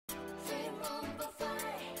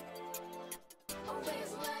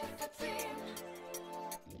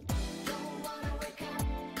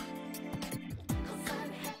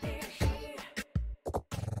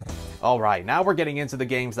Alright, now we're getting into the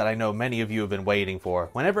games that I know many of you have been waiting for.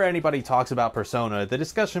 Whenever anybody talks about Persona, the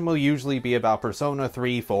discussion will usually be about Persona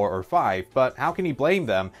 3, 4, or 5, but how can you blame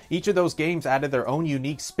them? Each of those games added their own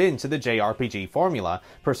unique spin to the JRPG formula.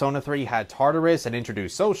 Persona 3 had Tartarus and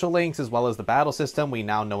introduced social links, as well as the battle system we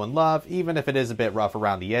now know and love, even if it is a bit rough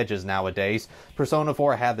around the edges nowadays. Persona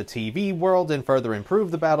 4 had the TV world and further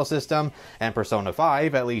improved the battle system, and Persona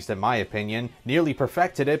 5, at least in my opinion, nearly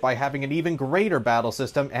perfected it by having an even greater battle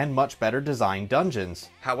system and much better designed dungeons.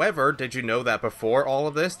 However, did you know that before all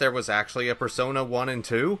of this there was actually a Persona 1 and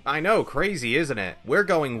 2? I know, crazy isn't it? We're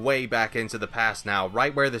going way back into the past now,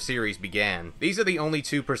 right where the series began. These are the only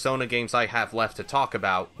 2 Persona games I have left to talk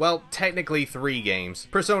about. Well, technically 3 games.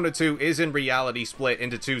 Persona 2 is in reality split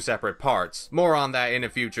into 2 separate parts. More on that in a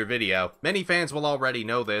future video. Many fans will already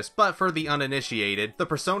know this, but for the uninitiated, the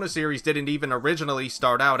Persona series didn't even originally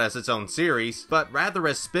start out as its own series, but rather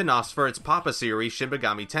as spin-offs for its Papa series Shin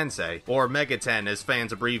Megami Tensei, or Megaten as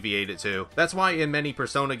fans abbreviate it to. That's why in many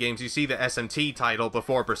Persona games you see the SMT title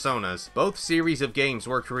before Personas. Both series of games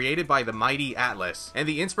were created by the mighty Atlus, and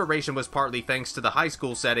the inspiration was partly thanks to the high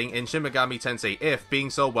school setting in Shin Megami Tensei If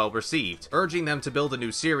being so well received, urging them to build a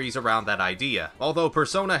new series around that idea. Although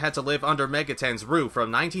Persona had to live under Megaten's roof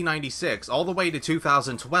from 1996 all the way to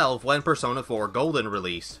 2012 when Persona 4 Golden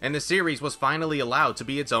released, and the series was finally allowed to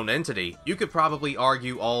be its own entity. You could probably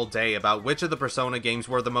argue all day about which of the Persona games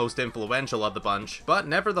were the most influential of the bunch, but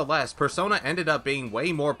nevertheless, Persona ended up being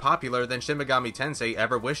way more popular than Shin Megami Tensei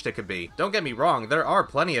ever wished it could be. Don't get me wrong, there are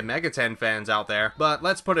plenty of Megaten fans out there, but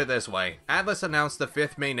let's put it this way. Atlus announced the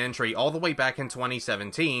 5th main entry all the way back in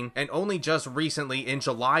 2017, and only just recently in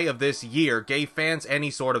July of this year gave fans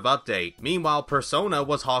any sort of update. Meanwhile, Persona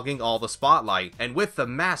was hogging all the spotlight, and with the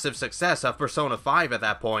massive success of Persona 5 at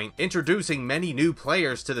that point, introducing many new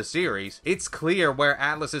players to the series, it's clear where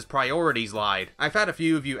Atlus's priorities lied. I've had a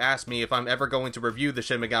few of you ask me if I'm ever going to review the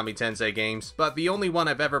Shin Megami Tensei games, but the only one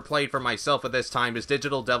I've ever played for myself at this time is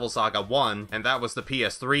Digital Devil Saga 1, and that was the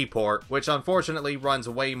PS3 port, which unfortunately runs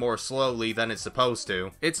way more slowly than it's supposed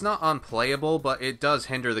to. It's not unplayable, but it does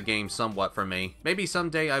hinder the game somewhat for me. Maybe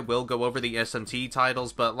someday I will go over the SMT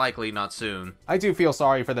titles, but likely not soon. I do feel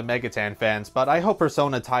sorry for the Megaten fans, but I hope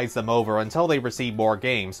Persona tides them over until they receive more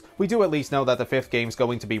games. We do at least know that the 5th game's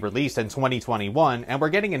going to be released in 2021, and we're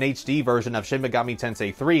getting an HD version of Shin Megami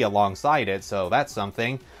Tensei 3 alongside it, so that's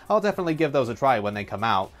something. I'll definitely give those a try when they come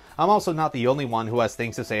out. I'm also not the only one who has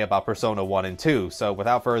things to say about Persona 1 and 2, so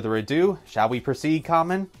without further ado, shall we proceed,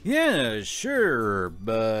 Kamen? Yeah, sure,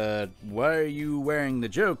 but why are you wearing the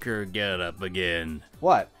Joker getup again?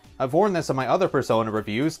 What? I've worn this in my other Persona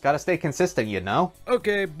reviews, gotta stay consistent, you know?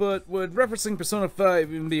 Okay, but would referencing Persona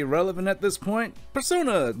 5 even be relevant at this point?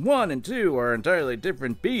 Persona 1 and 2 are entirely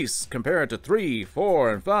different beasts compared to 3,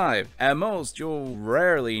 4, and 5. At most, you'll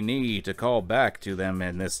rarely need to call back to them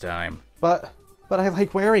in this time. But I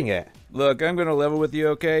like wearing it. Look, I'm gonna level with you,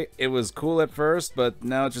 okay? It was cool at first, but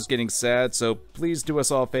now it's just getting sad, so please do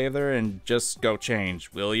us all a favor and just go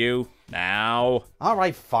change, will you? Now?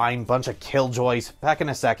 Alright, fine, bunch of killjoys. Back in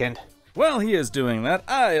a second. While he is doing that,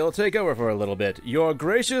 I'll take over for a little bit. Your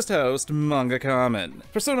gracious host, MangaKamen.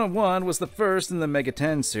 Persona 1 was the first in the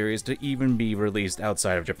Megaten series to even be released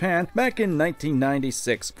outside of Japan back in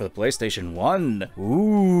 1996 for the PlayStation 1.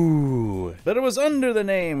 Ooh. But it was under the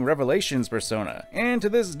name Revelations Persona, and to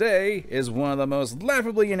this day is one of the most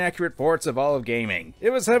laughably inaccurate ports of all of gaming. It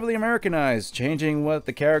was heavily Americanized, changing what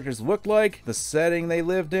the characters looked like, the setting they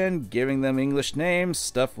lived in, giving them English names,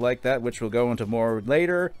 stuff like that, which we'll go into more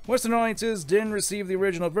later. Western audiences didn't receive the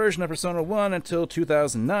original version of Persona 1 until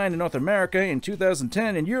 2009 in North America and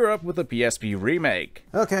 2010 in Europe with the PSP remake.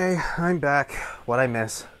 Okay, I'm back. What'd I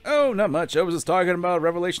miss? Oh, not much. I was just talking about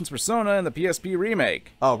Revelations Persona and the PSP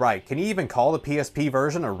remake. Oh, right. Can you even call the PSP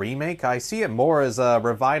version a remake? I see it more as a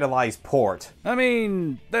revitalized port. I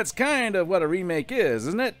mean, that's kind of what a remake is,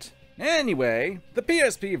 isn't it? Anyway, the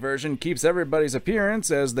PSP version keeps everybody's appearance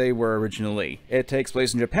as they were originally. It takes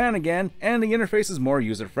place in Japan again, and the interface is more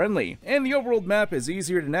user-friendly, and the overworld map is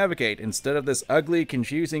easier to navigate instead of this ugly,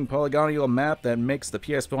 confusing polygonal map that makes the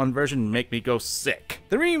PS1 version make me go sick.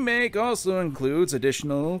 The remake also includes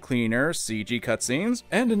additional, cleaner CG cutscenes,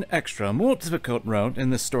 and an extra, more difficult route in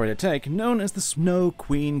this story to take known as the Snow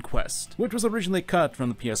Queen Quest, which was originally cut from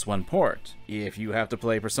the PS1 port. If you have to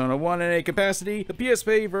play Persona 1 in any capacity, the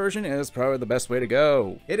PSP version is probably the best way to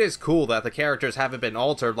go. It is cool that the characters haven't been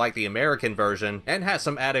altered like the American version, and has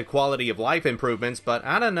some added quality of life improvements, but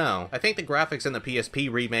I don't know. I think the graphics in the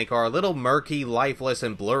PSP remake are a little murky, lifeless,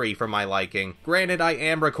 and blurry for my liking. Granted, I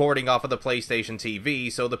am recording off of the PlayStation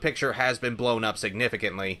TV, so the picture has been blown up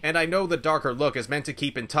significantly, and I know the darker look is meant to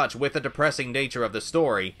keep in touch with the depressing nature of the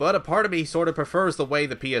story, but a part of me sort of prefers the way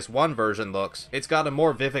the PS1 version looks. It's got a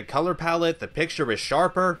more vivid color palette, the picture is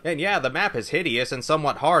sharper, and yeah, the map is hideous and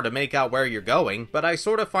somewhat hard to make out where you're going, but I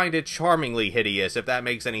sort of find it charmingly hideous, if that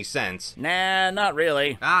makes any sense. Nah, not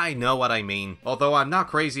really. I know what I mean. Although I'm not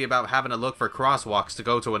crazy about having to look for crosswalks to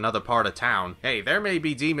go to another part of town. Hey, there may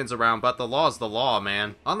be demons around, but the law's the law,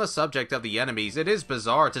 man. On the subject of the enemies, it is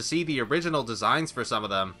bizarre to see the original designs for some of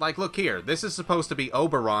them. Like, look here, this is supposed to be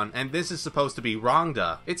Oberon, and this is supposed to be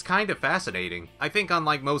Rongda. It's kind of fascinating. I think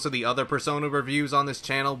unlike most of the other Persona reviews on this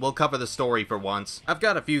channel, we'll cover the story for once. I've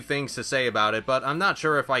got a few things to say about it, but I'm not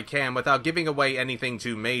sure if I can without giving away anything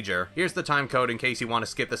too major. Here's the time code in case you want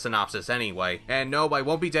to skip the synopsis anyway. And no, I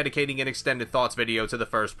won't be dedicating an extended thoughts video to the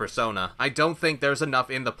first Persona. I don't think there's enough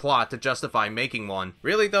in the plot to justify making one.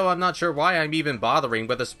 Really though, I'm not sure why I'm even bothering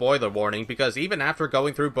with a spoiler warning, because even after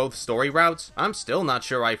going through both story routes, I'm still not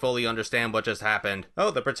sure I fully understand what just happened.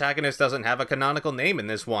 Oh, the protagonist doesn't have a canonical name in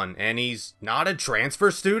this one, and he's not a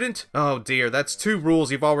transfer student? Oh dear, that's 2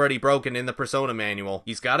 rules you've already broken in the Persona manual.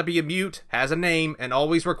 He's gotta be a mute, has a name, and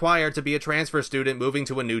always required to be a transfer student moving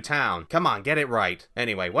to a new town. Come on, get it right.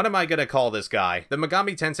 Anyway, what am I gonna call this guy? The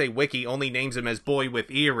Megami Tensei wiki only names him as Boy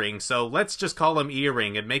with Earring, so let's just call him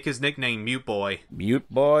Earring and make his nickname Mute Boy. Mute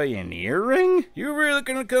Boy and Earring? You really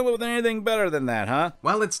couldn't come up with anything better than that, huh?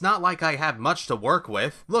 Well, it's not like I have much to work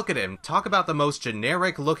with. Look at him. Talk about the most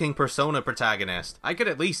generic looking Persona protagonist. I could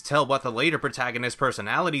at least tell what the later protagonist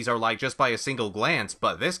personalities are like just by a single glance,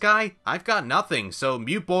 but this guy? I've got nothing, so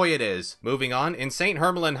Mute Boy it is. Moving on, in St.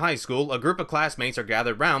 Hermelin High School, a group of classmates are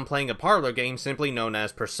gathered round playing a parlor game simply known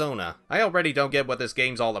as Persona. I already don't get what this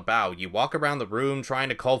game's all about. You walk around the room trying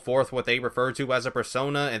to call forth what they refer to as a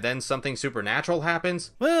persona, and then something supernatural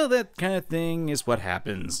happens? Well, that kind of thing is what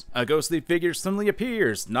happens. A ghostly figure suddenly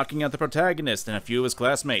appears, knocking out the protagonist and a few of his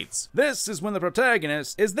classmates. This is when the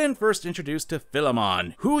protagonist is then first introduced to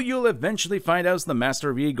Philemon, who you'll eventually find out is the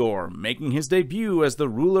master of Igor, making his debut as the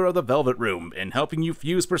ruler of the Velvet Room and helping you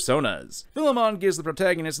fuse personas. Philemon gives the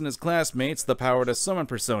protagonist and his classmates the power to summon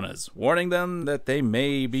personas, warning them that they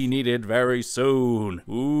may be needed very soon.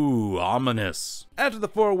 Ooh, ominous. After the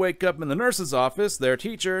 4 wake up in the nurse's office, their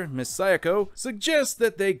teacher, Miss Sayako, suggests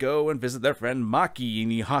that they go and visit their friend Maki in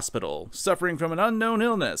the hospital, suffering from an unknown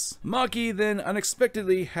illness. Maki then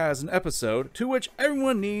unexpectedly has an episode to which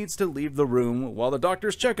everyone needs to leave the room while the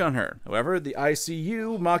doctors check on her. However, the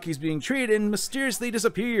ICU Maki's being treated in mysteriously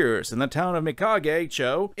disappears, and the town of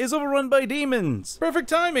Mikage-cho is overrun by demons. Perfect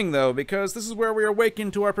timing though, because this is where we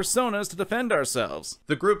awaken to our personas to defend ourselves.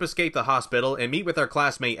 The group escape the hospital and meet with their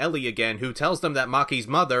classmate Ellie again, who tells them that Maki's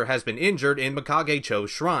mother has been injured in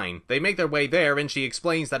Mikage-cho's shrine. They make their way there and she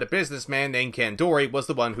explains that a businessman named Kandori was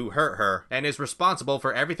the one who hurt her, and is responsible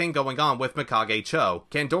for everything going on with Mikage-cho.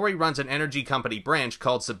 Kandori runs an energy company branch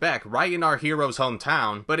called SEBEC right in our hero's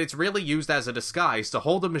hometown, but it's really used as a disguise to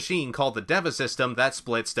hold a machine called the Deva system that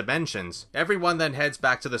splits dimensions. Everyone then heads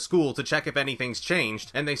back to the school to check if anything's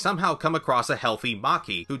changed, and they somehow come across a healthy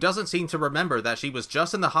Maki, who doesn't seem to remember that she was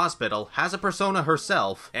just in the hospital, has a persona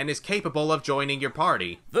herself, and is capable of joining your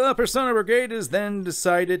party. The Persona Brigade is then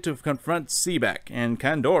decided to confront SEBEC and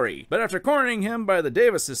Kandori, but after cornering him by the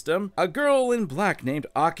Deva system, a girl in black named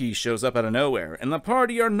Aki shows up out of nowhere, and the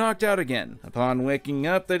party are knocked out again. Upon waking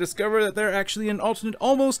up, they discover that they're actually an alternate,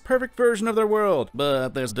 almost perfect version of their world,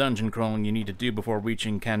 but there's dungeon crawling you need to do before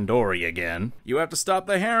reaching Kandori again. You have to stop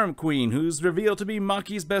the harem queen, who's revealed to be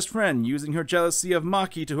Maki's best friend, using her jealousy of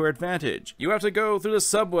Maki to her advantage. You have to go through the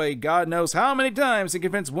subway God knows how many times to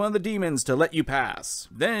convince one of the demons to let you pass.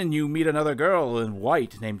 Then you meet another girl in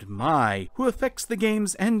white named Mai, who affects the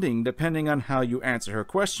game's ending depending on how you answer her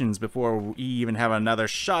questions before we even have another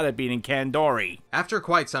shot at beating Kandori. After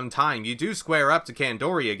quite some time, you do square up to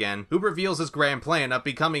Kandori again, who reveals his grand plan of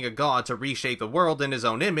becoming a god to reshape the world in his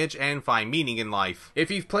own image and find meaning in life.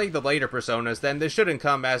 If you've played the later Personas, then this shouldn't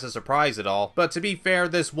come as a surprise at all, but to be fair,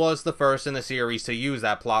 this was the first in the series to use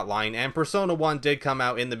that plotline, and Persona 1 did come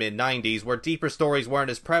out in the mid-90s, where deeper stories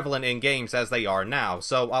weren't as prevalent in games as they are now,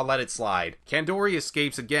 so I'll let it slide. Kandori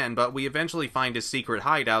escapes again, but we eventually find his secret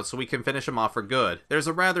hideout so we can finish him off for good. There's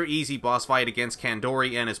a rather easy boss fight against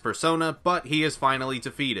Kandori and his persona, but he is finally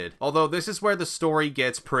defeated. Although this is where the story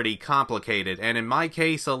gets pretty complicated, and in my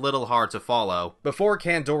case, a little hard to follow. Before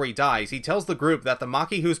Kandori dies, he tells the group that the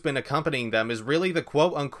Maki who's been accompanying them is really the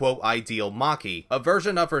quote-unquote ideal Maki, a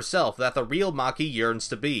version of herself that the real Maki yearns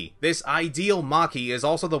to be. This ideal Maki is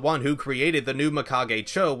also the one who created the new Mikage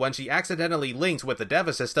Cho when she accidentally linked with the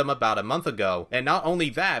Deva system about a month ago. And not only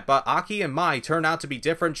that, but Aki and Mai turn out to be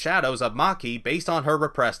different shadows of Maki based on her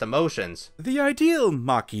repressed emotions. The ideal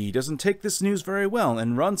Maki doesn't take this news very well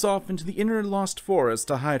and runs off into the inner lost forest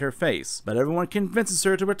to hide her face, but everyone convinces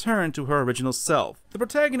her to return to her original self. The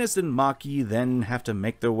protagonist and Maki then have to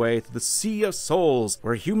make their way through the Sea of Souls,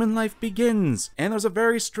 where human life begins, and there's a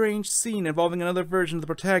very strange scene involving another version of the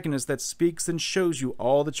protagonist that speaks and shows you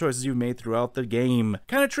all the choices you've made throughout the game.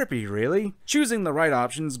 Kinda trippy, really. Choosing the right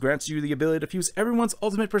options grants you the ability to fuse everyone's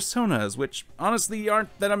ultimate personas, which honestly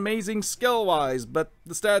aren't that amazing skill-wise, but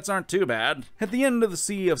the stats aren't too bad. At the end of the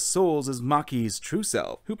Sea of Souls is Maki's true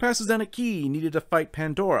self, who passes down a key needed to fight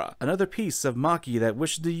Pandora, another piece of Maki that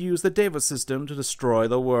wishes to use the Deva system to destroy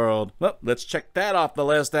the world. Well, let's check that off the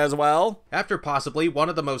list as well. After possibly one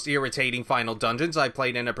of the most irritating final dungeons I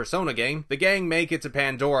played in a Persona game, the gang make it to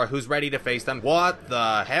Pandora, who's ready to face them. What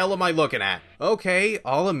the hell am I looking at? Okay,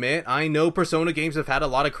 I'll admit, I know Persona games have had a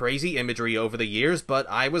lot of crazy imagery over the years, but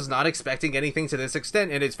I was not expecting anything to this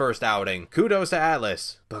extent in its first outing. Kudos to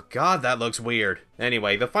Atlas. But god, that looks weird.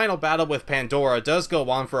 Anyway, the final battle with Pandora does go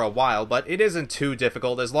on for a while, but it isn't too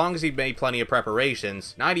difficult as long as you've made plenty of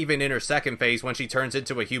preparations. Not even in her second phase when she turns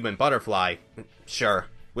into a human butterfly. Sure.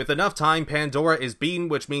 With enough time, Pandora is beaten,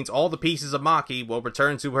 which means all the pieces of Maki will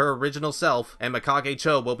return to her original self, and Mikage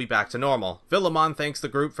Cho will be back to normal. Philemon thanks the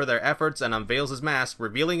group for their efforts and unveils his mask,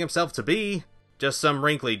 revealing himself to be just some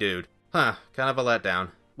wrinkly dude. Huh, kind of a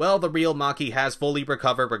letdown. Well, the real Maki has fully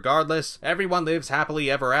recovered regardless, everyone lives happily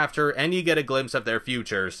ever after, and you get a glimpse of their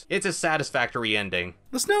futures. It's a satisfactory ending.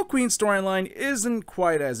 The Snow Queen storyline isn't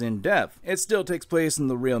quite as in-depth. It still takes place in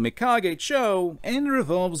the real Mikage Cho, and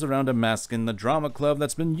revolves around a mask in the drama club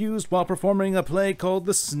that's been used while performing a play called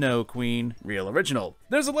The Snow Queen, real original.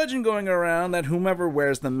 There's a legend going around that whomever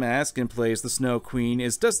wears the mask and plays the Snow Queen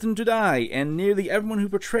is destined to die, and nearly everyone who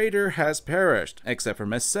portrayed her has perished, except for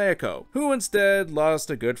Miss Sayako, who instead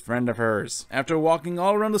lost a good friend of hers. After walking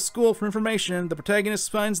all around the school for information, the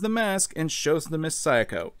protagonist finds the mask and shows it to Miss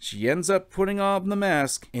Sayako. She ends up putting on the mask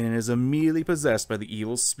and is immediately possessed by the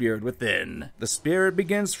evil spirit within. The spirit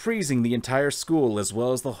begins freezing the entire school as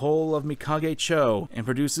well as the whole of Mikage Cho and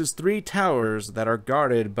produces 3 towers that are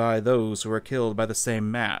guarded by those who are killed by the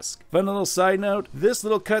same mask. Fun little side note, this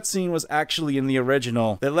little cutscene was actually in the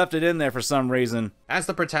original. They left it in there for some reason. As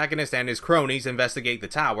the protagonist and his cronies investigate the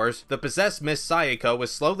towers, the possessed Miss Sayako is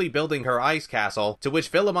slowly building her ice castle, to which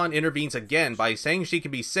Philemon intervenes again by saying she can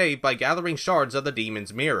be saved by gathering shards of the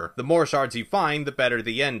demon's mirror. The more shards you find, the better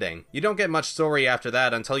the ending. You don't get much story after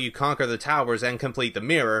that until you conquer the towers and complete the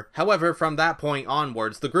mirror. However, from that point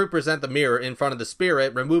onwards, the group present the mirror in front of the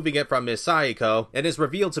spirit, removing it from Miss Sayako, and is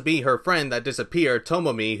revealed to be her friend that disappeared,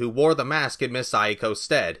 Tomomi, who wore the mask in Miss Sayako's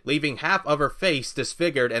stead, leaving half of her face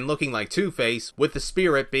disfigured and looking like Two-Face, with the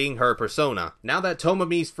spirit being her persona. Now that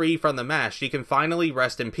Tomomi's free from the mask, she can finally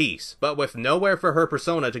rest in peace, but with nowhere for her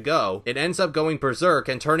persona to go, it ends up going berserk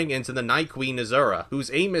and turning into the Night Queen Azura,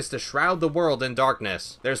 whose aim is to shroud the world in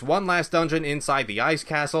darkness. There's one last dungeon inside the ice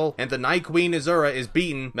castle, and the Night Queen Azura is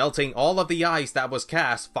beaten, melting all of the ice that was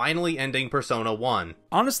cast, finally ending Persona 1.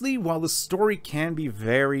 Honestly, while the story can be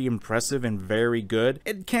very impressive and very good,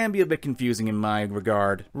 it can be a bit confusing in my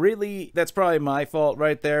regard. Really, that's probably my fault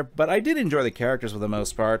right there, but I did enjoy the characters for the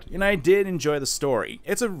most part, and I did enjoy the story.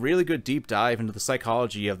 It's a really good deep dive into the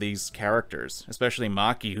psychology of these characters, especially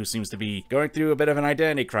Maki, who seems to be going through a bit of an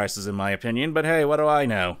identity crisis in my opinion, but hey, what do I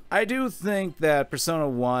know? I do think that Persona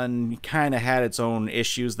 1 kinda had its own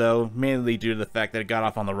issues though, mainly due to the fact that it got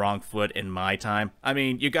off on the wrong foot in my time. I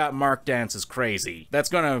mean, you got Mark Dance's Crazy. That's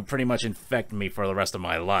gonna pretty much infect me for the rest of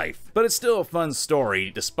my life. But it's still a fun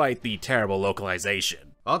story, despite the terrible localization.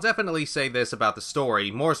 I'll definitely say this about the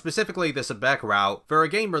story, more specifically the SEBEC route. For a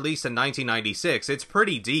game released in 1996, it's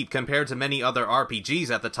pretty deep compared to many other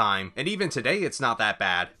RPGs at the time, and even today it's not that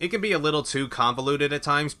bad. It can be a little too convoluted at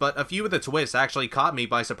times, but a few of the twists actually caught me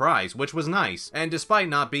by surprise, which was nice. And despite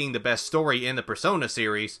not being the best story in the Persona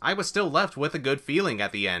series, I was still left with a good feeling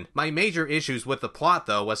at the end. My major issues with the plot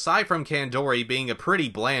though, aside from Kandori being a pretty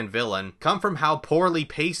bland villain, come from how poorly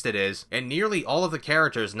paced it is, and nearly all of the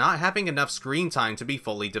characters not having enough screen time to be fully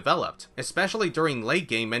fully developed. Especially during late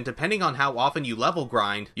game, and depending on how often you level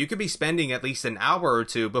grind, you could be spending at least an hour or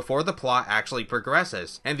two before the plot actually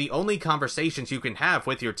progresses, and the only conversations you can have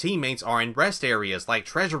with your teammates are in rest areas like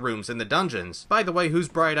treasure rooms in the dungeons. By the way, whose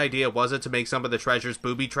bright idea was it to make some of the treasures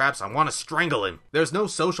booby traps? I want to strangle him. There's no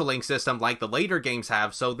social link system like the later games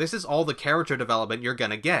have, so this is all the character development you're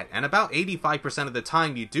gonna get, and about 85% of the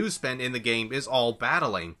time you do spend in the game is all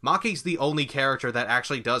battling. Maki's the only character that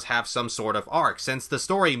actually does have some sort of arc, since the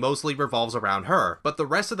story mostly revolves around her, but the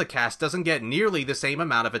rest of the cast doesn't get nearly the same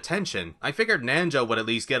amount of attention. I figured Nanjo would at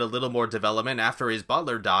least get a little more development after his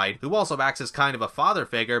butler died, who also acts as kind of a father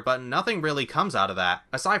figure, but nothing really comes out of that.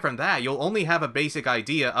 Aside from that, you'll only have a basic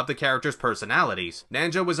idea of the characters' personalities.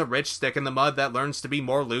 Nanjo is a rich stick in the mud that learns to be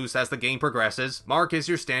more loose as the game progresses. Mark is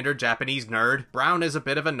your standard Japanese nerd. Brown is a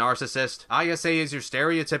bit of a narcissist. Ayase is your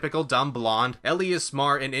stereotypical dumb blonde. Ellie is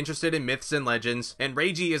smart and interested in myths and legends. And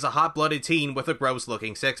Reiji is a hot-blooded teen with a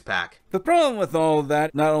gross-looking six-pack. The problem with all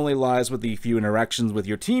that not only lies with the few interactions with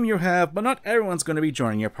your team you have, but not everyone's going to be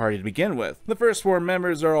joining your party to begin with. The first 4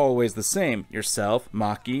 members are always the same: yourself,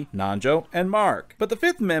 Maki, Nanjo, and Mark. But the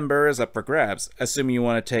 5th member is up for grabs, assuming you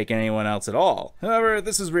want to take anyone else at all. However,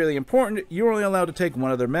 this is really important: you're only allowed to take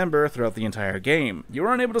one other member throughout the entire game. You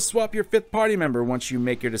aren't able to swap your 5th party member once you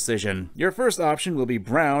make your decision. Your first option will be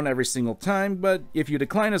Brown every single time, but if you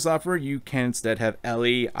decline this offer, you can instead have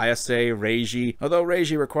Ellie, Ayase, Reiji, although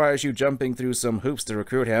Reiji requires you jumping through some hoops to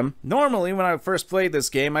recruit him. Normally, when I first played this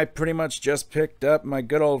game, I pretty much just picked up my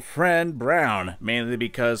good old friend Brown, mainly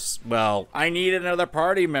because, well, I needed another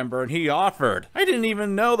party member and he offered. I didn't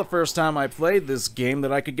even know the first time I played this game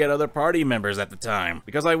that I could get other party members at the time,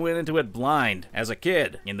 because I went into it blind as a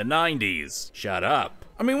kid in the 90s. Shut up.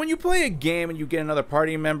 I mean, when you play a game and you get another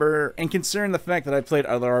party member, and considering the fact that I played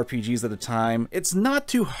other RPGs at the time, it's not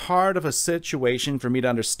too hard of a situation for me to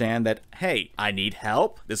understand that, hey, I need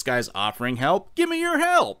help, this guy's offering help, give me your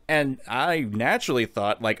help! And I naturally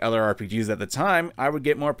thought, like other RPGs at the time, I would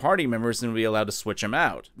get more party members and be allowed to switch them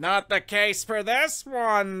out. Not the case for this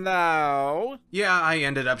one, though. Yeah, I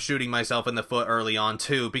ended up shooting myself in the foot early on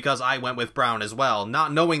too, because I went with Brown as well,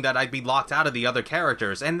 not knowing that I'd be locked out of the other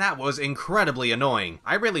characters, and that was incredibly annoying.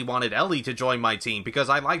 I really wanted Ellie to join my team because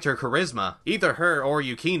I liked her charisma. Either her or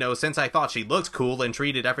Yukino, since I thought she looked cool and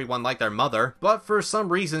treated everyone like their mother, but for some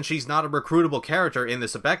reason she's not a recruitable character in the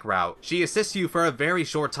SEBEC route. She assists you for a very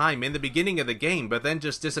short time in the beginning of the game, but then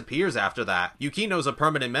just disappears after that. Yukino's a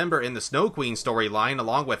permanent member in the Snow Queen storyline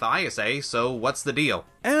along with Ayase, so what's the deal?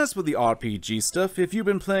 As with the RPG stuff, if you've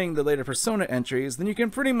been playing the later Persona entries, then you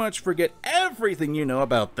can pretty much forget everything you know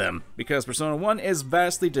about them, because Persona 1 is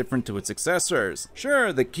vastly different to its successors.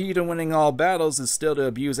 Sure, the key to winning all battles is still to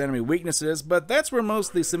abuse enemy weaknesses, but that's where most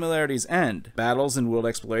of the similarities end. Battles and world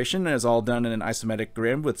exploration is all done in an isometric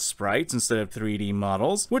grid with sprites instead of 3D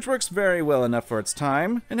models, which works very well enough for its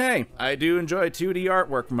time, and hey, I do enjoy 2D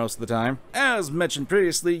artwork most of the time. As mentioned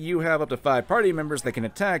previously, you have up to 5 party members that can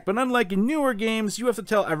attack, but unlike in newer games, you have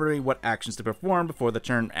to tell everybody what actions to perform before the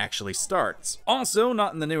turn actually starts. Also,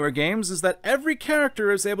 not in the newer games, is that every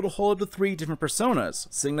character is able to hold up to 3 different personas,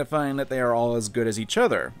 signifying that they are all as good as each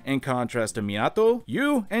other, in contrast to Minato,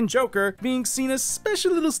 Yu, and Joker being seen as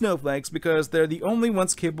special little snowflakes because they're the only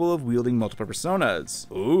ones capable of wielding multiple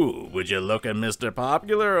personas. Ooh, would you look at Mr.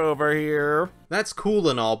 Popular over here? That's cool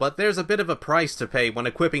and all, but there's a bit of a price to pay when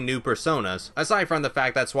equipping new personas. Aside from the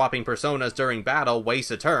fact that swapping personas during battle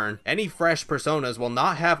wastes a turn, any fresh personas will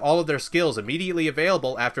not have all of their skills immediately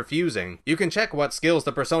available after fusing. You can check what skills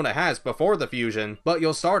the persona has before the fusion, but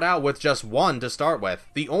you'll start out with just 1 to start with.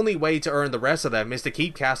 The only way to earn the rest of them is to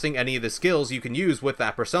keep casting any of the skills you can use with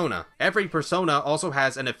that persona. Every persona also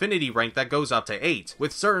has an affinity rank that goes up to 8,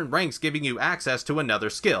 with certain ranks giving you access to another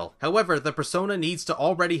skill. However, the persona needs to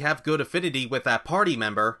already have good affinity with that party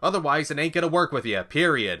member, otherwise it ain't gonna work with you,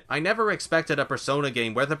 period. I never expected a Persona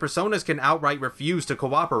game where the personas can outright refuse to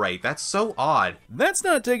cooperate. That's so odd. That's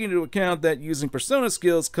not taking into account that using persona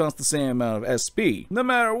skills costs the same amount of SP, no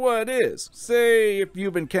matter what it is. Say if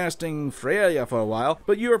you've been casting Freya for a while,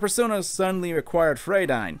 but your persona suddenly required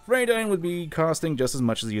Freydine. Freydine would be costing just as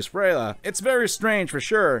much as use Freya. It's very strange for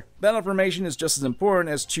sure. Battle formation is just as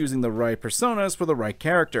important as choosing the right personas for the right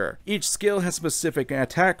character. Each skill has specific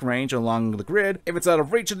attack range along the grid. If it's out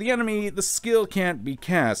of reach of the enemy, the skill can't be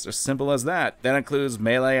cast, as simple as that. That includes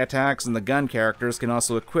melee attacks, and the gun characters can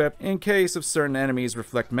also equip in case of certain enemies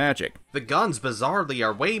reflect magic. The guns, bizarrely,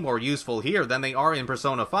 are way more useful here than they are in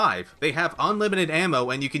Persona 5. They have unlimited ammo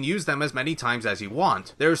and you can use them as many times as you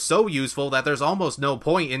want. They're so useful that there's almost no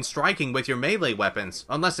point in striking with your melee weapons,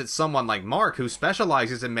 unless it's someone like Mark who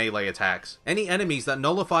specializes in melee attacks. Any enemies that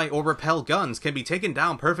nullify or repel guns can be taken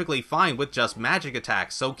down perfectly fine with just magic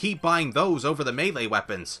attacks, so keep buying those over the melee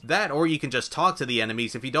weapons. That, or you can just talk to the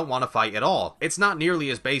enemies if you don't want to fight at all. It's not nearly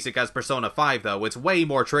as basic as Persona 5 though, it's way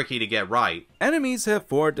more tricky to get right. Enemies have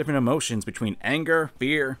 4 different emotions between anger,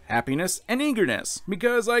 fear, happiness, and eagerness,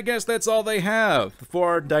 because I guess that's all they have,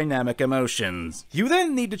 4 dynamic emotions. You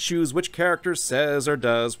then need to choose which character says or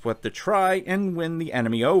does what to try and win the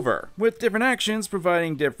enemy over, with different actions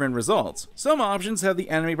providing different results. Some options have the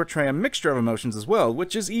enemy portray a mixture of emotions as well,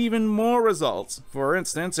 which is even more results. For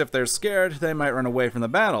instance, if they're scared, they might run away from the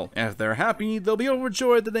battle. If they're happy, they'll be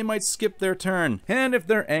overjoyed that they might skip their turn. And if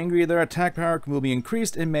they're angry, their attack power will be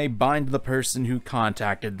increased and may bind the person who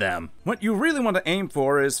contacted them. What you really want to aim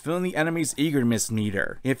for is filling the enemy's eagerness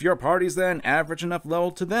meter. If your party's at an average enough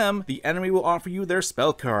level to them, the enemy will offer you their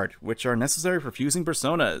spell card, which are necessary for fusing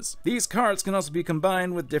personas. These cards can also be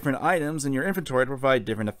combined with different items in your inventory to provide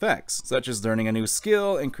different effects, such as learning a new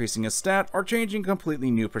skill, increasing a stat, or changing a completely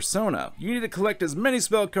new persona. You need to collect as many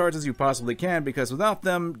spell cards as you possibly can, because without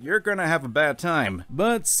them, you're gonna have a bad time.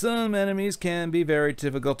 But some enemies can be very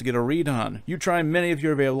difficult to get a read on. You try many of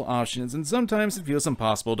your available options, and sometimes it feels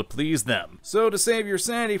impossible to please them. So to save your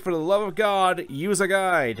sanity, for the love of God, use a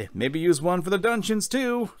guide. Maybe use one for the dungeons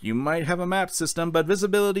too. You might have a map system, but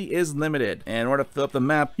visibility is limited. And in order to fill up the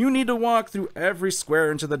map, you need to walk through every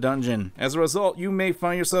square into the dungeon. As a result, you may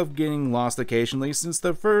find yourself getting lost occasionally, since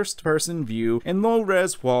the first-person view and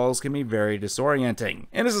low-res walls can be very disorienting.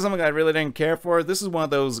 And this is something I really didn't care for. This is one of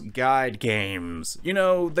those guide games. You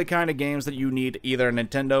know, the kind of games that you need either a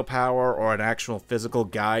Nintendo Power or an actual physical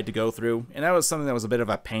guide to go through, and that was something that was a bit of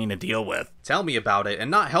a pain to deal with. Tell me about it,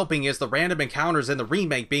 and not helping is the random encounters in the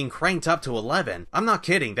remake being cranked up to 11. I'm not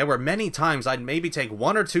kidding, there were many times I'd maybe take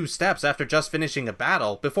 1 or 2 steps after just finishing a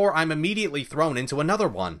battle before I'm immediately thrown into another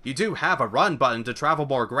one. You do have a run button to travel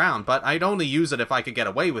more ground, but I'd only use it if I could get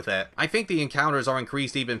away with it. I think the encounters are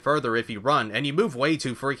increased even further if you run, and you move way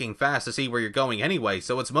too freaking fast to see where you're going anyway,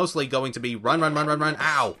 so it's mostly going to be run, run, run, run, run,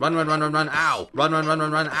 ow, run, run, run, run, run, ow, run, run, run,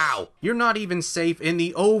 run, run, ow. You're not even safe in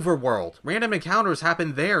the overworld. Random encounters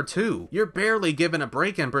happen there too. You're barely given a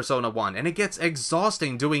break in Persona 1, and it gets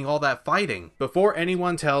exhausting doing all that fighting. Before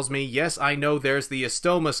anyone tells me, yes, I know there's the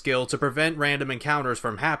Estoma skill to prevent random encounters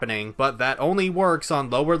from happening, but that only works on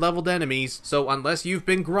lower leveled enemies, so unless you've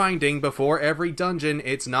been grinding before every dungeon,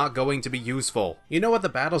 it's not going to be useful. You know what the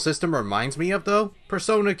battle system reminds me of though?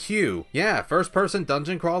 Persona Q. Yeah, first person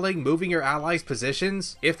dungeon crawling, moving your allies'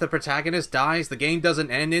 positions. If the protagonist dies, the game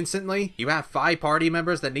doesn't end instantly. You have 5 party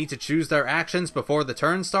members that need to choose their actions before the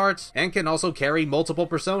turn starts, and can also carry multiple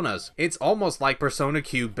personas. It's almost like Persona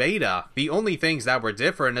Q Beta. The only things that were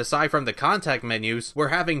different, aside from the contact menus, were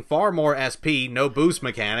having far more SP, no boost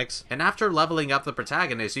mechanics, and after leveling up the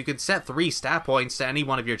protagonist, you can set 3 stat points to any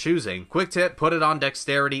one of your choosing. Quick tip, put it on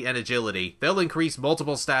dexterity and agility. They'll increase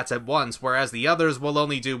multiple stats at once, whereas the others will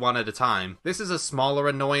only do one at a time. This is a smaller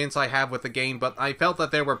annoyance I have with the game, but I felt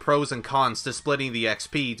that there were pros and cons to splitting the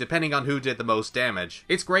XP depending on who did the most damage.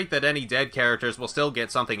 It's great that any dead characters will still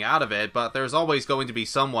get something out of it, but there's always going to be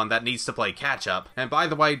someone that needs to play catch up. And by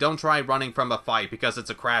the way, don't try running from a fight because it's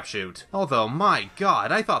a crapshoot. Although, my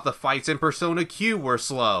god, I thought the fights in Persona Q were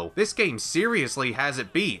slow. This game seriously has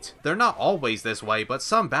it beat. They're not always this way, but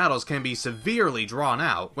some battles can be severely drawn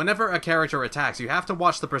out. Whenever a character attacks, you have to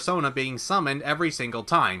watch the persona being summoned every single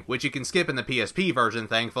time, which you can skip in the PSP version,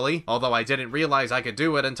 thankfully, although I didn't realize I could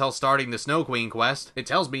do it until starting the Snow Queen quest. It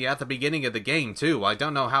tells me at the beginning of the game too, I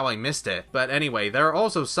don't know how I missed it. But anyway, there are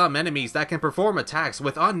also some enemies that can perform attacks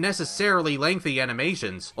with unnecessarily lengthy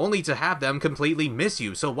animations, only to have them completely miss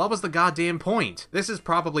you, so what was the goddamn point? This is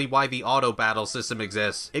probably why the auto battle system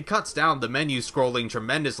exists. It cuts down the menu scrolling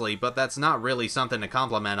tremendously, but that's not really something to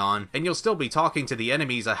compliment on, and you'll still be talking to the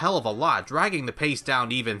enemies a hell of a lot, dragging the pace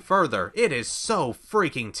down even further. It is so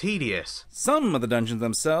freaking tedious. Some of the dungeons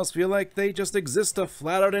themselves feel like they just exist to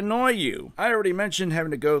flat out annoy you. I already mentioned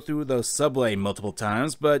having to go through the subway multiple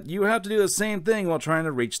times, but you have to do the same thing while trying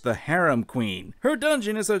to reach the Harem Queen. Her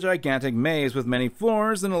dungeon is a gigantic maze with many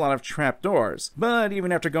floors and a lot of trapdoors, but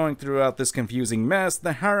even after going throughout this confusing mess,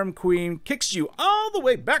 the Harem Queen kicks you all the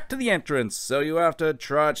way back to the entrance, so you have to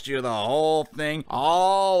trudge through the whole thing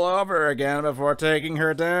all over again before taking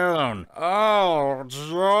her down. Oh,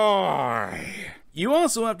 joy! You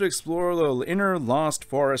also have to explore the inner lost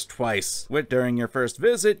forest twice. During your first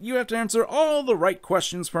visit, you have to answer all the right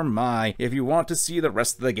questions for Mai if you want to see the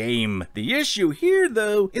rest of the game. The issue here,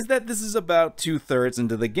 though, is that this is about 2/3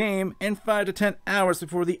 into the game and 5 to 10 hours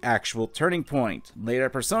before the actual turning point. Later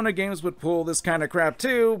Persona games would pull this kind of crap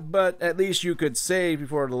too, but at least you could save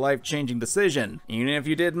before the life-changing decision. Even if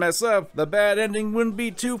you did mess up, the bad ending wouldn't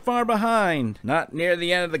be too far behind. Not near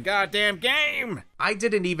the end of the goddamn game! I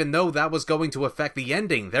didn't even know that was going to affect the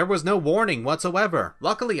ending. There was no warning whatsoever.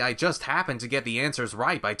 Luckily, I just happened to get the answers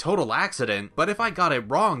right by total accident, but if I got it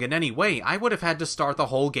wrong in any way, I would have had to start the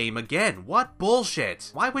whole game again. What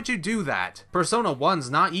bullshit? Why would you do that? Persona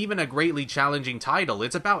 1's not even a greatly challenging title.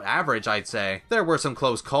 It's about average, I'd say. There were some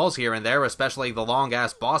close calls here and there, especially the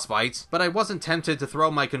long-ass boss fights, but I wasn't tempted to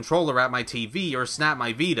throw my controller at my TV or snap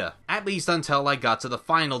my Vita. At least until I got to the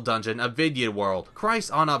final dungeon of Vidya World.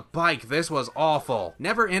 Christ on a bike, this was awful.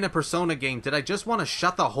 Never in a Persona game did I just want to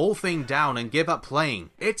shut the whole thing down and give up playing.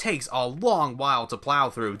 It takes a long while to plow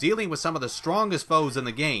through, dealing with some of the strongest foes in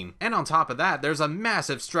the game, and on top of that, there's a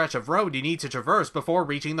massive stretch of road you need to traverse before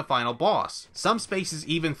reaching the final boss. Some spaces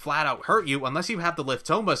even flat out hurt you unless you have the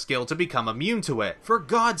Liftoma skill to become immune to it. For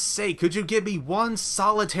God's sake, could you give me one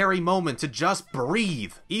solitary moment to just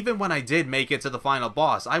breathe? Even when I did make it to the final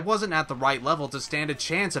boss, I wasn't at the right level to stand a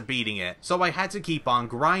chance of beating it, so I had to keep on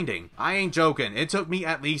grinding. I ain't joking, it took me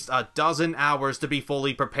at least a dozen hours to be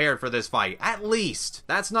fully prepared for this fight. At least!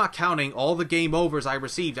 That's not counting all the game overs I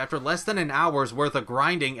received after less than an hour's worth of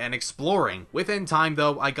grinding and exploring. Within time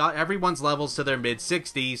though, I got everyone's levels to their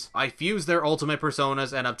mid-60s, I fused their ultimate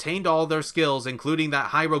personas and obtained all their skills, including that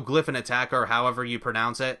hieroglyphin attack or however you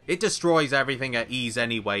pronounce it. It destroys everything at ease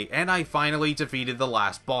anyway, and I finally defeated the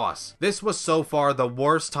last boss. This was so far the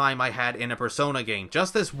worst time I had in a Persona game.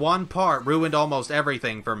 Just this one part ruined almost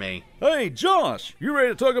everything for me. Hey Josh, you ready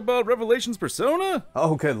to talk about Revelations Persona?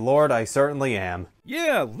 Oh good lord, I certainly am.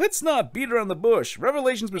 Yeah, let's not beat around the bush.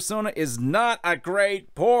 Revelations Persona is not a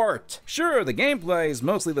great port. Sure, the gameplay is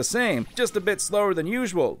mostly the same, just a bit slower than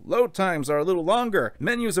usual. Load times are a little longer.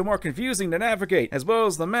 Menus are more confusing to navigate, as well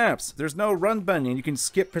as the maps. There's no run button and you can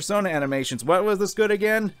skip Persona animations. What was this good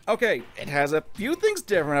again? Okay, it has a few things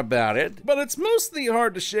different about it, but it's mostly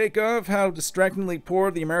hard to shake off how distractingly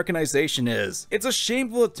poor the Americanization is. It's a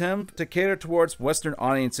shameful attempt to cater towards Western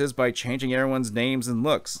audiences by changing everyone's names and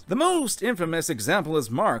looks. The most infamous example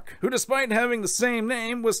is Mark, who despite having the same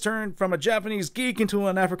name was turned from a Japanese geek into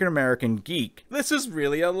an African-American geek. This is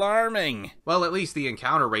really alarming. Well, at least the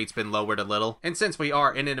encounter rate's been lowered a little, and since we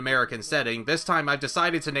are in an American setting, this time I've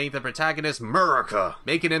decided to name the protagonist Murica,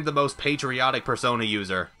 making him the most patriotic Persona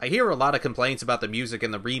user. I hear a lot of complaints about the music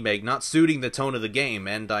in the remake not suiting the tone of the game,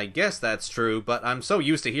 and I guess that's true, but I'm so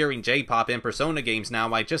used to hearing J-pop in Persona games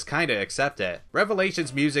now I just kinda accept it.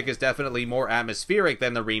 Revelations music is definitely more atmospheric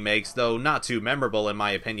than the remakes, though not too memorable in my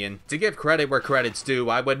opinion. To give credit where credit's due,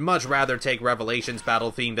 I would much rather take Revelations battle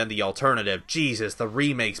theme than the alternative. Jesus, the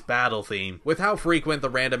remake's battle theme. With how frequent the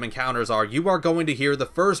random encounters are, you are going to hear the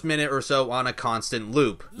first minute or so on a constant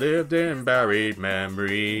loop. Lived in buried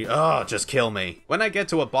memory. Oh, just kill me. When I get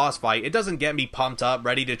to a boss fight, it doesn't get me pumped up,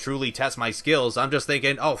 ready to truly test my skills. I'm just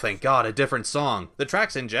thinking, oh thank god, a different song. The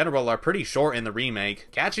tracks in general are pretty short in the remake.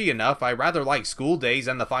 Catchy enough, I rather like School Days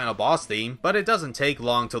and the final boss theme, but it doesn't take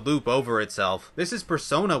long to loop over itself. This is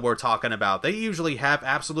Persona we're talking about. They usually have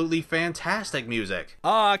absolutely fantastic music.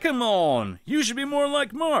 Ah, come on. You should be more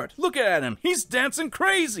like Mart. Look at him. He's dancing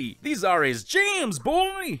crazy. These are his jams,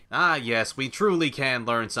 boy. Ah, yes, we truly can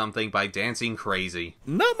learn something by dancing crazy.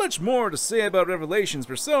 Not much more to say about Revelations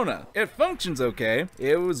Persona. It functions okay.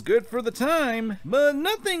 It was good for the time, but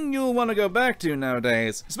nothing you'll want to go back to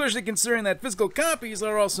nowadays, especially considering that physical copies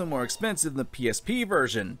are also more expensive than the PSP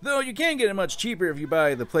version. Though you can get it much cheaper if you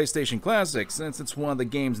buy the PlayStation Classic, since it's one of the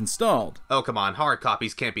games installed. Oh come on, hard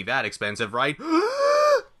copies can't be that expensive, right?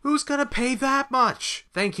 Who's gonna pay that much?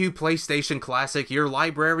 Thank you, PlayStation Classic. Your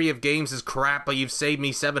library of games is crap, but you've saved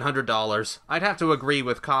me $700. I'd have to agree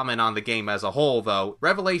with Kamen on the game as a whole, though.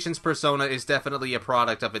 Revelations Persona is definitely a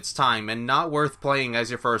product of its time, and not worth playing as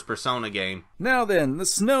your first Persona game. Now then, the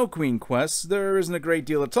Snow Queen quests, there isn't a great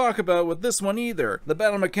deal to talk about with this one either. The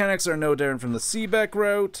battle mechanics are no different from the SEBEC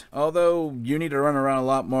route, although you need to run around a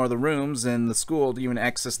lot more of the rooms in the school to even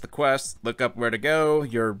access the quests. Look up where to go,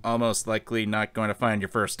 you're almost likely not going to find your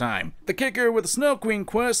first first time. The kicker with the Snow Queen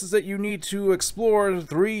quest is that you need to explore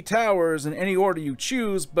 3 towers in any order you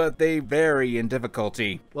choose, but they vary in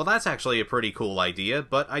difficulty. Well, that's actually a pretty cool idea,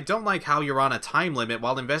 but I don't like how you're on a time limit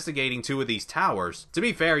while investigating 2 of these towers. To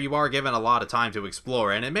be fair, you are given a lot of time to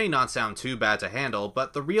explore, and it may not sound too bad to handle,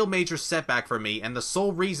 but the real major setback for me, and the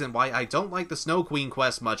sole reason why I don't like the Snow Queen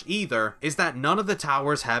quest much either, is that none of the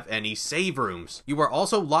towers have any save rooms. You are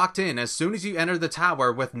also locked in as soon as you enter the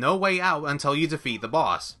tower with no way out until you defeat the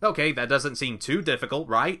boss. Okay, that doesn't seem too difficult,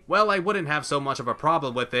 right? Well, I wouldn't have so much of a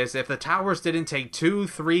problem with this if the towers didn't take 2,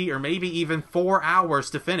 3, or maybe even 4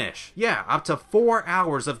 hours to finish. Yeah, up to 4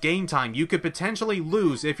 hours of game time you could potentially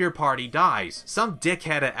lose if your party dies. Some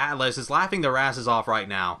dickhead at Atlas is laughing their asses off right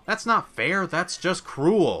now. That's not fair, that's just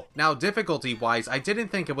cruel. Now, difficulty-wise, I didn't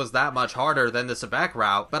think it was that much harder than the SEBEC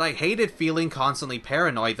route, but I hated feeling constantly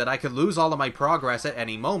paranoid that I could lose all of my progress at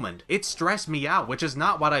any moment. It stressed me out, which is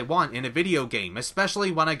not what I want in a video game,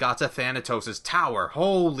 especially when I got to Thanatos' tower.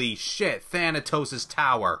 Holy shit, Thanatos'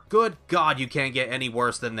 tower. Good God, you can't get any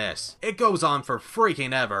worse than this. It goes on for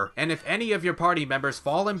freaking ever, and if any of your party members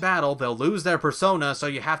fall in battle, they'll lose their persona, so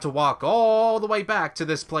you have to walk all the way back to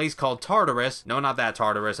this place called Tartarus, no, not that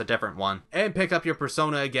Tartarus, a different one, and pick up your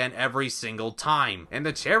persona again every single time. And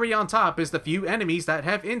the cherry on top is the few enemies that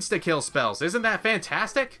have insta-kill spells. Isn't that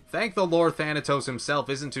fantastic? Thank the Lord Thanatos himself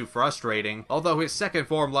isn't too frustrating, although his second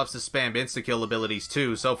form loves to spam insta-kill abilities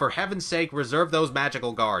too, so for heaven's sake, reserve those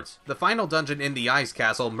magical guards. The final dungeon in the Ice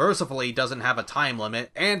Castle mercifully doesn't have a time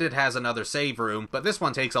limit, and it has another save room, but this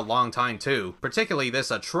one takes a long time too, particularly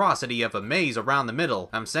this atrocity of a maze around the middle.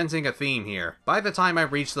 I'm sensing a theme here. By the time I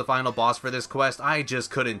reached the final boss for this quest, I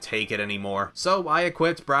just couldn't take it anymore. So I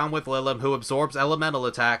equipped Brown with Lilim, who absorbs elemental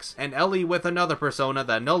attacks, and Ellie with another persona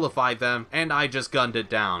that nullified them, and I just gunned it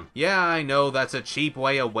down. Yeah, I know that's a cheap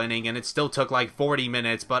way of winning, and it still took like 40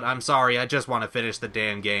 minutes, but I'm sorry, I just want to finish the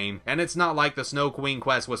damn game. And it's not like the Snow Queen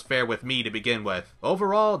quest was fair with me to begin with.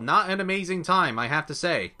 Overall, not an amazing time, I have to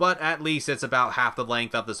say, but at least it's about half the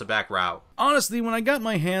length of the SEBEC route. Honestly, when I got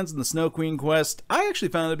my hands on the Snow Queen quest, I actually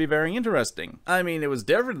found it to be very interesting. I mean, it was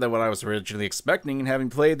different than what I was originally expecting, and having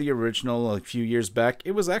played the original a few years back,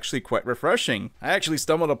 it was actually quite refreshing. I actually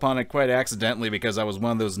stumbled upon it quite accidentally because I was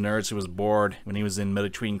one of those nerds who was bored when he was in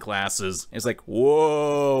between classes. It's like,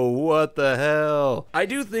 whoa, what the hell? I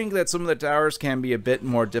do think that some of the towers can be a bit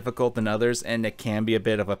more difficult than others, and it can be a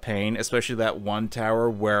bit of a pain, especially that one tower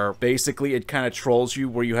where basically it kind of trolls you,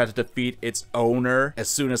 where you have to defeat its owner as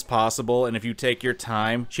soon as possible, and if you take your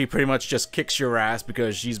time, she pretty much just kicks your ass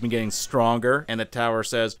because she's been getting stronger, and the tower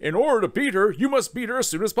says, in order to beat her, you must beat her as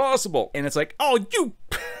soon as possible. And it's like, oh, you...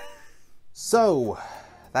 So,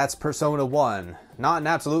 that's Persona 1. Not an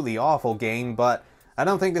absolutely awful game, but I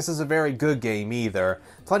don't think this is a very good game either.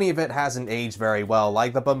 Plenty of it hasn't aged very well,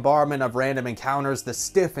 like the bombardment of random encounters, the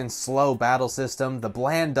stiff and slow battle system, the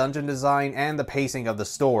bland dungeon design, and the pacing of the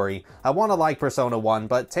story. I want to like Persona 1,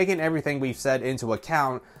 but taking everything we've said into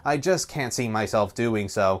account, I just can't see myself doing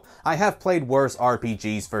so. I have played worse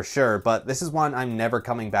RPGs for sure, but this is one I'm never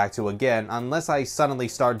coming back to again, unless I suddenly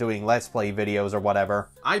start doing Let's Play videos or whatever.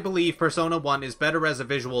 I believe Persona 1 is better as a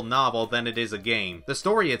visual novel than it is a game. The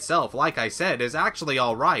story itself, like I said, is actually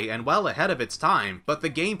alright and well ahead of its time, but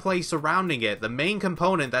the gameplay surrounding it, the main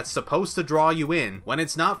component that's supposed to draw you in, when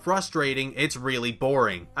it's not frustrating, it's really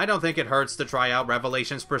boring. I don't think it hurts to try out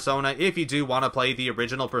Revelations Persona if you do want to play the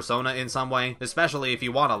original Persona in some way, especially if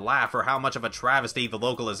you want to laugh for how much of a travesty the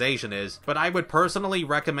localization is, but I would personally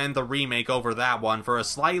recommend the remake over that one for a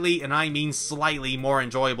slightly, and I mean slightly, more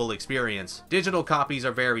enjoyable experience. Digital copies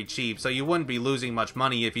are very cheap, so you wouldn't be losing much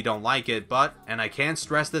money if you don't like it, but, and I can't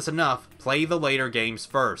stress this enough, play the later games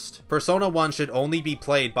first. Persona 1 should only be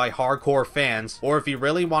played by hardcore fans, or if you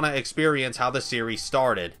really want to experience how the series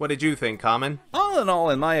started. What did you think, Kamen? All in all,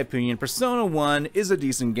 in my opinion, Persona 1 is a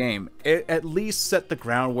decent game. It at least set the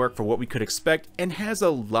groundwork for what we could expect, and has a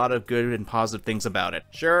lot of good and positive things about it.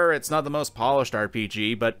 Sure, it's not the most polished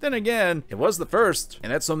RPG, but then again, it was the first,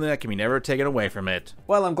 and that's something that can be never taken away from it.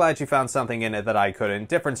 Well, I'm glad you found something in it that I couldn't.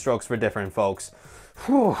 Different strokes for different folks.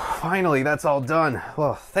 Whew, finally, that's all done.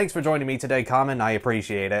 Well, thanks for joining me today, Kamen. I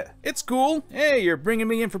appreciate it. It's cool. Hey, you're bringing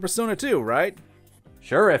me in for Persona 2, right?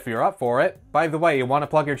 Sure, if you're up for it. By the way, you want to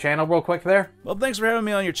plug your channel real quick there? Well, thanks for having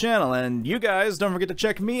me on your channel, and you guys don't forget to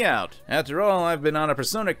check me out. After all, I've been on a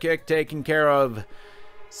Persona kick taking care of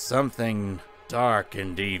something dark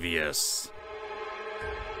and devious.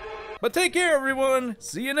 But take care, everyone!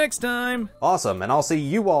 See you next time! Awesome, and I'll see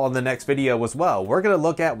you all in the next video as well. We're gonna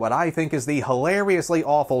look at what I think is the hilariously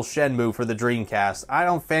awful Shenmue for the Dreamcast. I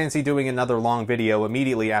don't fancy doing another long video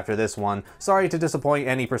immediately after this one. Sorry to disappoint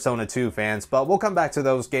any Persona 2 fans, but we'll come back to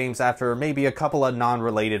those games after maybe a couple of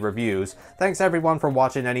non-related reviews. Thanks everyone for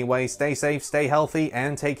watching anyway. Stay safe, stay healthy,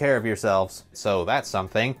 and take care of yourselves. So that's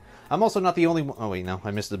something. I'm also not the only one. Oh wait, no, I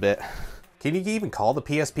missed a bit. Can you even call the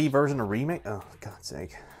PSP version a remake? Oh, God's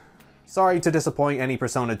sake. Sorry to disappoint any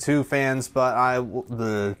Persona 2 fans, but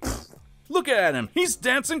Look at him! He's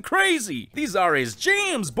dancing crazy! These are his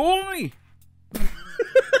jams, boy!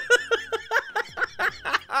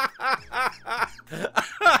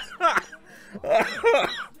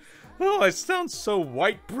 Oh, I sound so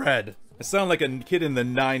white bread. I sound like a kid in the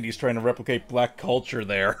 90s trying to replicate black culture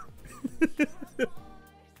there.